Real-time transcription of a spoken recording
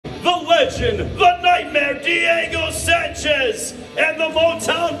legend, the Nightmare Diego Sanchez, and the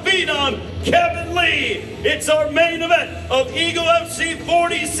Motown Phenom Kevin Lee. It's our main event of EagleFC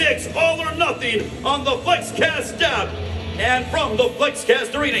 46, All or Nothing, on the FlexCast app and from the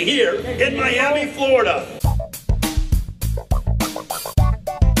FlexCast Arena here in Miami, Florida.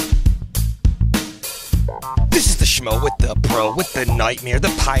 This is the Schmo with the pro, with the Nightmare,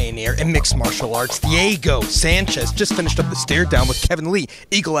 the Pioneer in mixed martial arts. Diego Sanchez just finished up the stare down with Kevin Lee,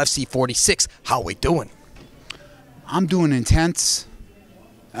 EagleFC 46. How we doing? I'm doing intense.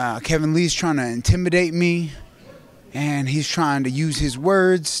 Kevin Lee's trying to intimidate me, and he's trying to use his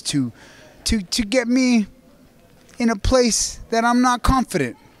words to get me in a place that I'm not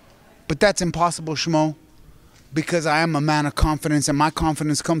confident. But that's impossible, Schmo, because I am a man of confidence, and my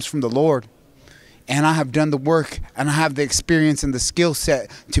confidence comes from the Lord. And I have done the work, and I have the experience and the skill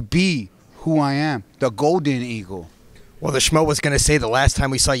set to be who I am, the Golden Eagle. Well, the Schmo was going to say the last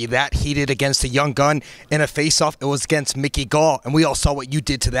time we saw you that heated against a young gun in a face-off, it was against Mickey Gall, and we all saw what you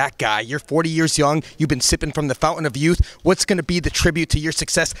did to that guy. You're 40 years young. You've been sipping from the fountain of youth. What's going to be the tribute to your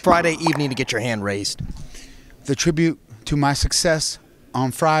success Friday evening to get your hand raised? The tribute to my success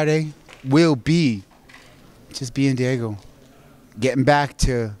on Friday will be just being Diego, getting back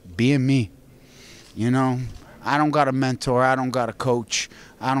to being me. You know, I don't got a mentor, I don't got a coach,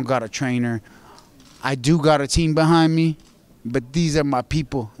 I don't got a trainer. I do got a team behind me, but these are my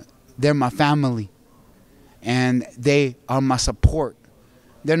people. They're my family, and they are my support.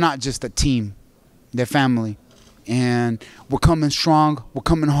 They're not just a team, they're family. And we're coming strong, we're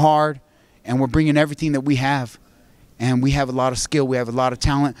coming hard, and we're bringing everything that we have. And we have a lot of skill, we have a lot of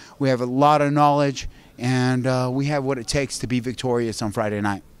talent, we have a lot of knowledge, and we have what it takes to be victorious on Friday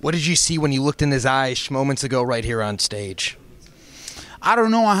night. What did you see when you looked in his eyes moments ago right here on stage? I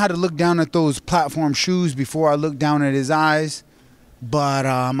don't know. I had to look down at those platform shoes before I looked down at his eyes. But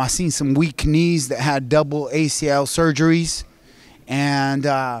I seen some weak knees that had double ACL surgeries. And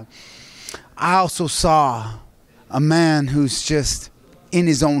I also saw a man who's just in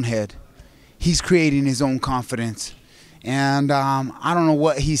his own head. He's creating his own confidence. And I don't know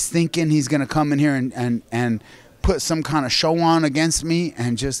what he's thinking. He's going to come in here and put some kind of show on against me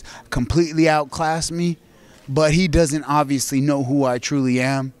and just completely outclass me. But he doesn't obviously know who I truly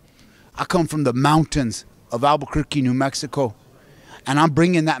am. I come from the mountains of Albuquerque, New Mexico. And I'm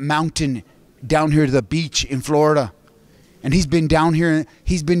bringing that mountain down here to the beach in Florida. And he's been down here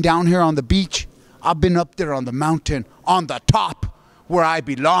on the beach. I've been up there on the mountain, on the top where I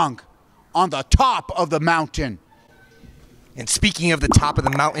belong, on the top of the mountain. And speaking of the top of the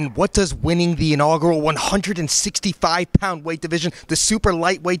mountain, what does winning the inaugural 165-pound weight division, the super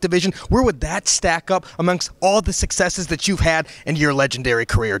lightweight division, where would that stack up amongst all the successes that you've had in your legendary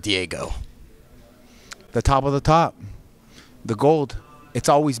career, Diego? The top of the top, the gold. It's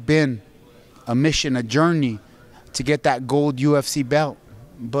always been a mission, a journey to get that gold UFC belt.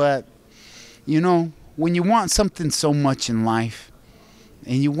 But, you know, when you want something so much in life,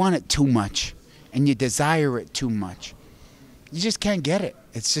 and you want it too much, and you desire it too much, you just can't get it.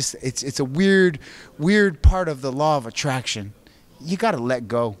 It's just, it's a weird part of the law of attraction. You got to let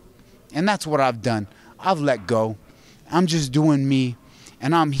go. And that's what I've done. I've let go. I'm just doing me.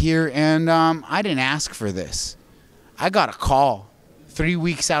 And I'm here, and I didn't ask for this. I got a call 3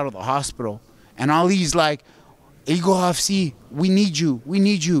 weeks out of the hospital. And Ali's like, EagleFC, we need you. We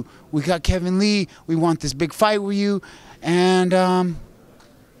need you. We got Kevin Lee. We want this big fight with you. And the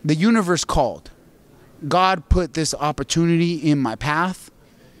universe called. God put this opportunity in my path,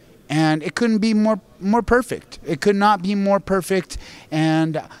 and it couldn't be more perfect. It could not be more perfect.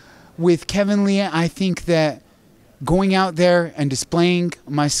 And with Kevin Lee, I think that going out there and displaying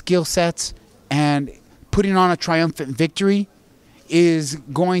my skill sets and putting on a triumphant victory is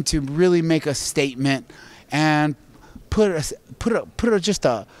going to really make a statement and put just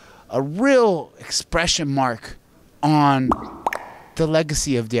a real expression mark on the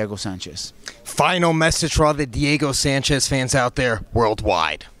legacy of Diego Sanchez. Final message for all the Diego Sanchez fans out there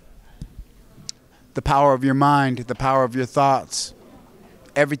worldwide. The power of your mind, the power of your thoughts.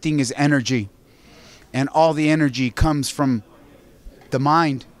 Everything is energy. And all the energy comes from the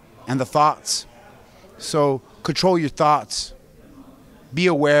mind and the thoughts. So control your thoughts. Be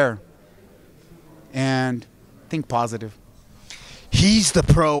aware. And think positive. He's the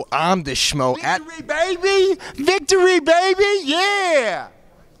pro, I'm the Schmo. Victory, baby! Victory, baby! Yeah!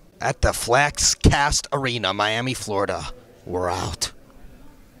 At the FlexCast Arena, Miami, Florida. We're out.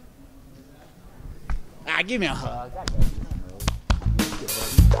 Give me a hug.